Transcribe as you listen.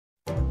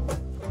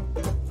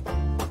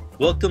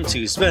Welcome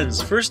to Sven's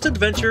first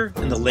adventure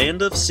in the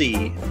land of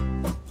C.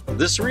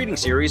 This reading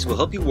series will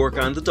help you work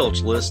on the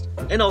Dulce list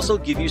and also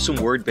give you some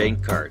word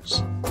bank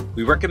cards.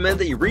 We recommend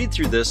that you read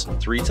through this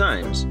 3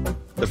 times.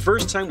 The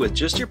first time with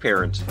just your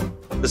parent,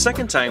 the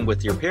second time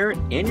with your parent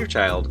and your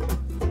child,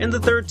 and the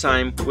third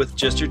time with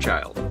just your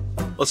child.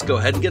 Let's go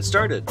ahead and get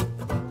started.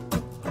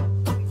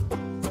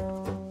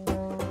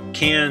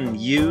 Can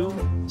you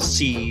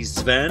see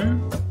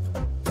Sven?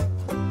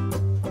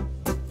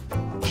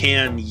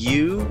 Can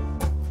you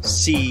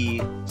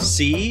see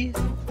C?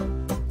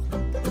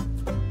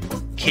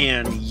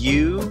 Can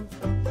you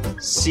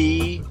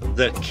see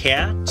the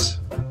cat?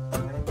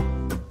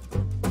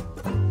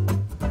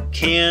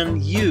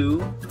 Can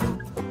you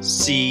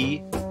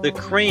see the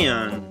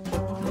crayon?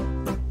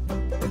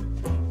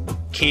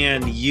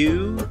 Can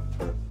you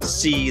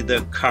see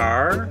the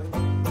car?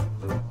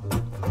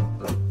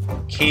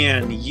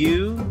 Can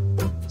you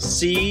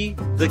see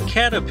the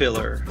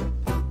caterpillar?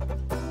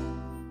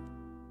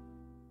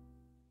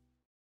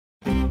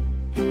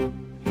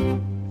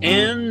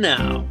 And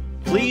now,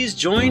 please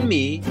join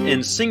me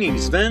in singing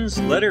Sven's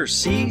letter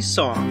C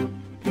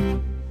song.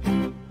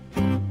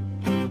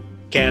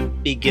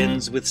 Cat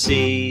begins with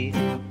C,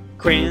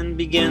 crayon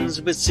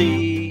begins with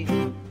C,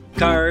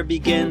 car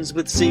begins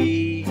with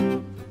C,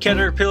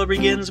 caterpillar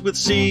begins with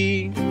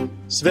C.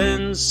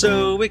 Sven's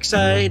so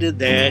excited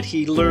that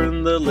he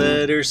learned the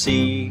letter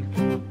C.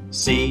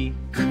 C,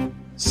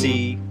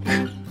 C,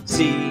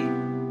 C.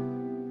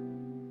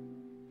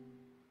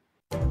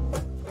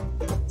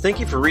 Thank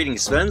you for reading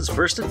Sven's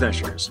First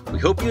Adventures. We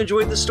hope you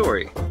enjoyed the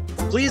story.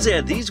 Please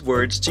add these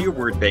words to your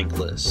word bank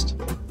list.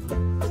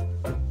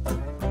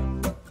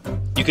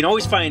 You can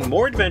always find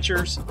more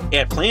adventures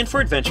at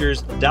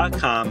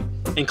planforadventures.com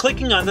and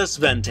clicking on the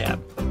Sven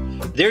tab.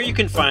 There you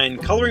can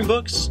find coloring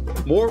books,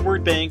 more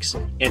word banks,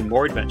 and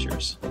more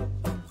adventures.